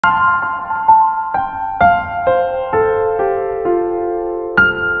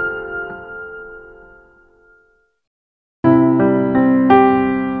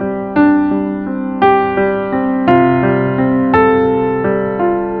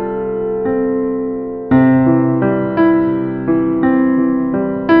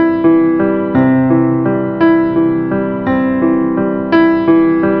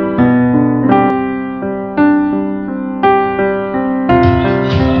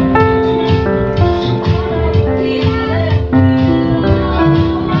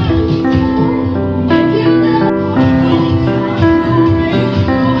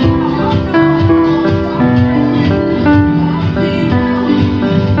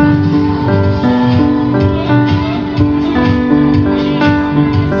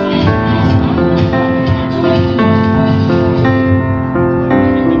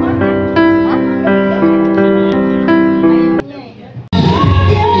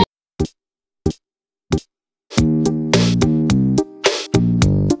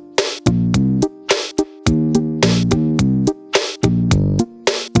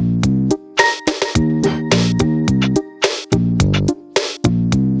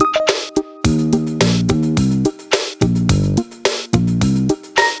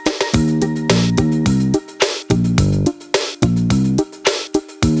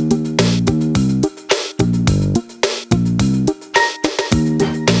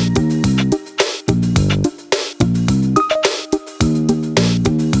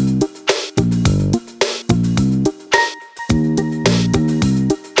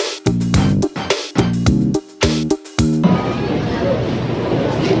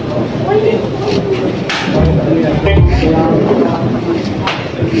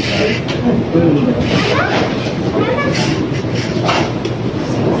Good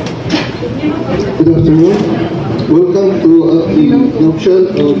afternoon. Welcome to the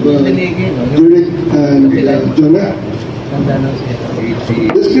nuptial of Jeric and Jona.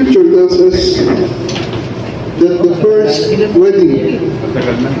 The scripture tells us that the first wedding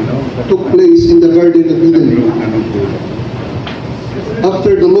took place in the Garden of Eden.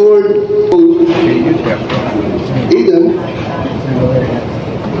 After the Lord told Adam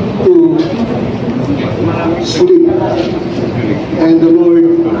to sleep, and the Lord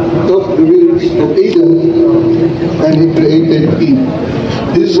took the ribs of Adam and He created Eve.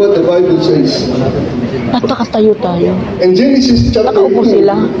 This is what the Bible says. At nakatayo tayo. In Genesis chapter 2,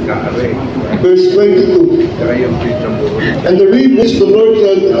 verse 22, and the rib which the Lord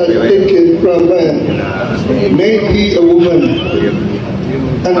God had taken from man made He a woman,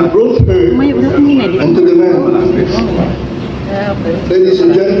 and brought her unto the man. Ladies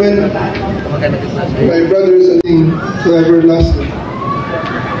and gentlemen, my brothers and to everlasting.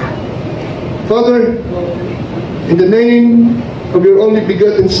 Father, in the name of your only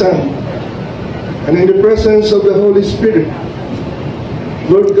begotten Son, and in the presence of the Holy Spirit,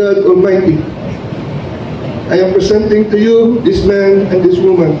 Lord God Almighty, I am presenting to you this man and this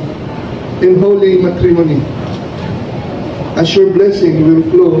woman in holy matrimony, as your blessing will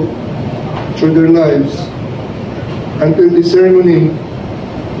flow through their lives until the ceremony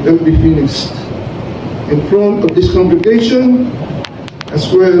will be finished. In front of this congregation,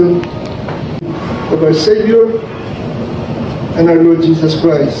 as well of our Savior and our Lord Jesus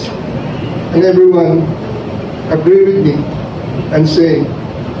Christ. And everyone agree with me and say,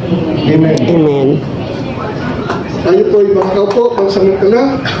 Amen. Amen. Tayo po ay makakaupo pang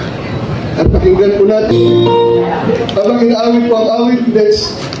samantala at pakinggan po natin. Habang inaawit po ang awit,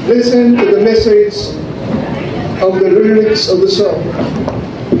 let's listen to the message of the lyrics of the song.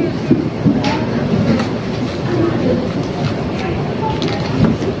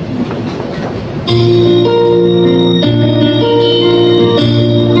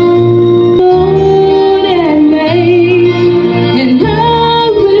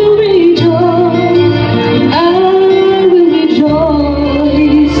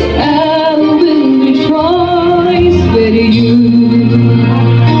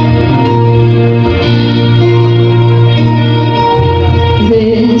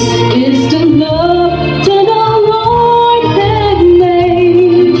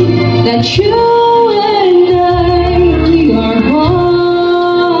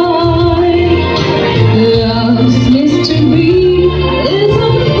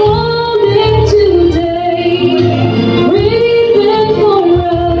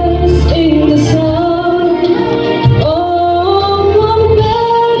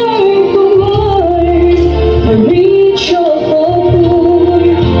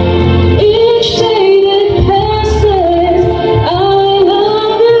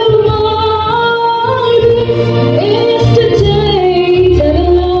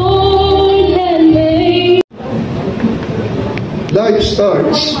 Life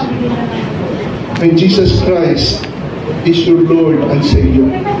starts when Jesus Christ is your Lord and Savior.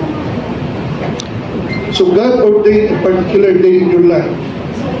 So God ordained a particular day in your life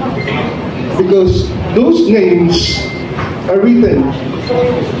because those names are written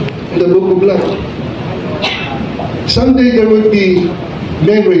in the book of life. Someday there will be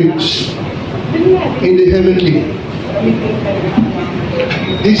marriage in the heavenly.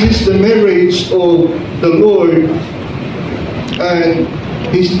 This is the marriage of the Lord and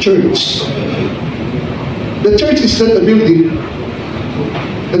His church. The church is not a building.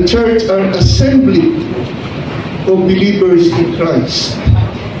 The church are assembly of believers in Christ.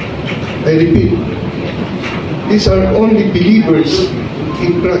 I repeat, these are only believers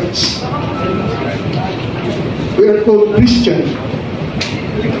in Christ. We are called Christian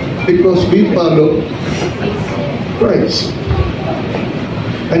because we follow Christ,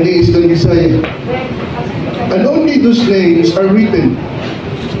 and He is the Messiah. And only those names are written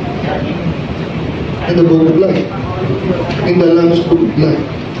in the book of life, in the Lamb's book of life.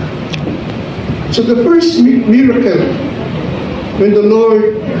 So the first miracle when the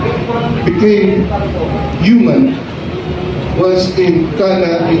Lord became human was in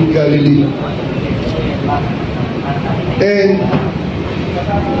Cana in Galilee. And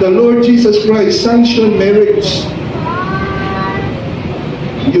the Lord Jesus Christ sanctioned marriage.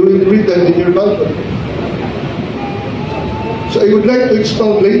 You will read that in your Bible. So I would like to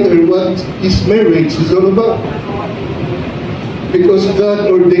expound later what His marriage is all about. Because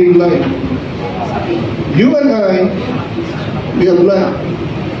God ordained life. You and I, we have life.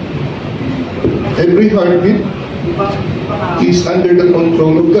 Every heartbeat is under the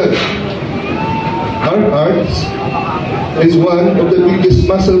control of God. Our hearts is one of the biggest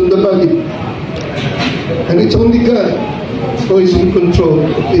muscle of the body. And it's only God who is in control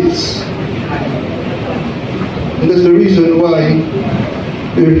of it. And that's the reason why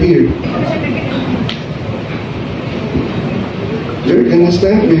we're here. Jeric, can you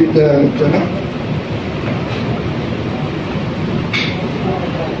stand with Jona?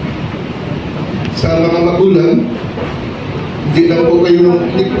 Sa mga magulang, hindi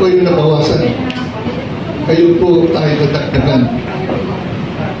po kayo nabawasan. Kayo po tayo dadagdagan.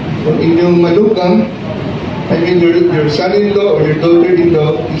 Kung inyong malugang, I mean your son-in-law or your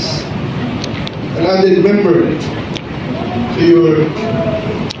daughter-in-law is an added member to your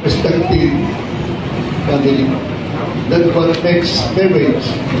respective family. That's what makes marriage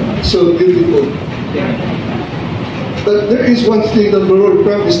so beautiful. But there is one thing that the Lord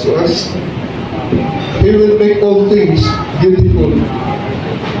promised to us. He will make all things beautiful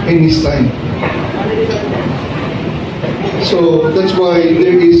in His time. So that's why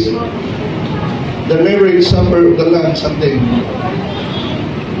there is the marriage supper of the Lamb someday.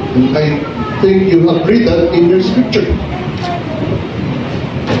 And I think you have read that in your scripture.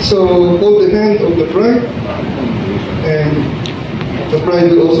 So hold the hand of the bride, and the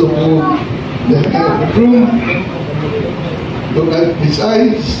bride will also hold the hand of the groom. Look at his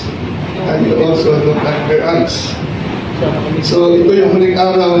eyes, and you also look at her eyes. So ito yung huling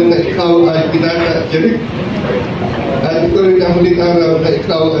araw na ikaw ay binata, Jeric. At ito rin ang huling araw na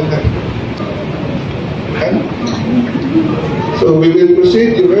ikaw ay So we will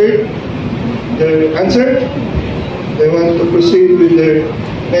proceed. You heard their answer. They want to proceed with their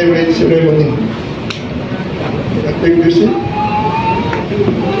marriage ceremony. Take your seat.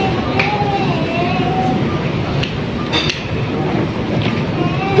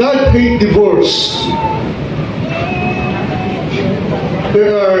 God hates divorce.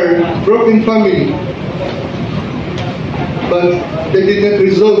 There are broken families, but they did not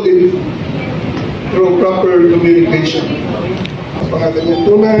resolve it through proper communication. Pangalan niya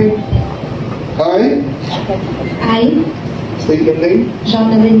tunay. I, state your name.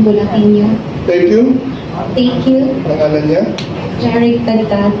 Jonathan Bulatinho. Thank you. Thank you, Pangalan niya. Jeric and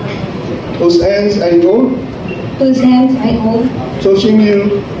Jona, Whose hands I hold, whose hands I hold, choosing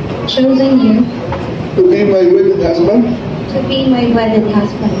you choosing you to be my wedded husband, to be my wedded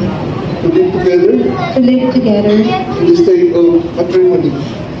husband, to live together in in the state of matrimony.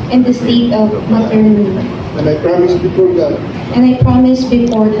 the state of matrimony. And I promise before God And I promise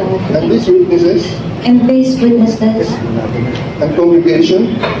before God and these witnesses and these witnesses and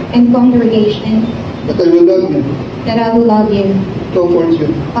congregation and congregation that I will love you, that I will love you, comfort you,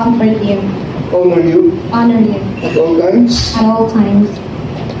 comfort you, honor you honor you at all times, at all times,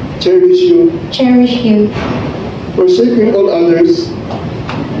 cherish you, cherish you, forsaking all others,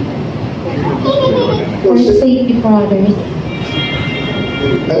 forsake you for others,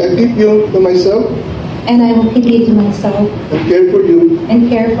 and I give you to myself and I will keep you to myself and care for you and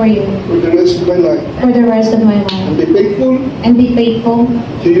care for you for the rest of my life, for the rest of my and life, be faithful and be faithful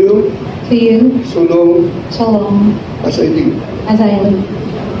to you to you so long so long as I live. as I live.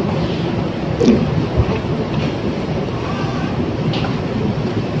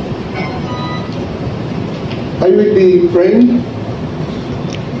 I will be praying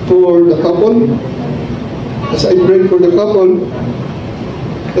for the couple. As I pray for the couple,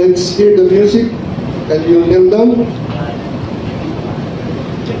 let's hear the music and you kneel down.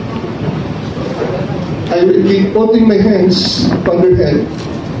 I will be putting my hands upon their head.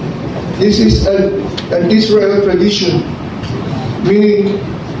 This is an Israel tradition, meaning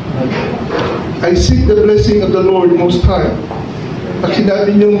I seek the blessing of the Lord Most High. Pag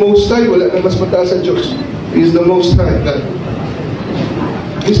sinabi niyong Most High, wala na mas mataas sa Diyos. He is the Most High God.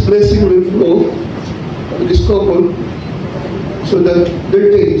 This blessing will flow to this couple so that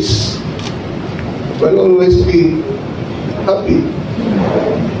their days will always be happy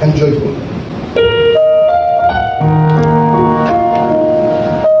and joyful.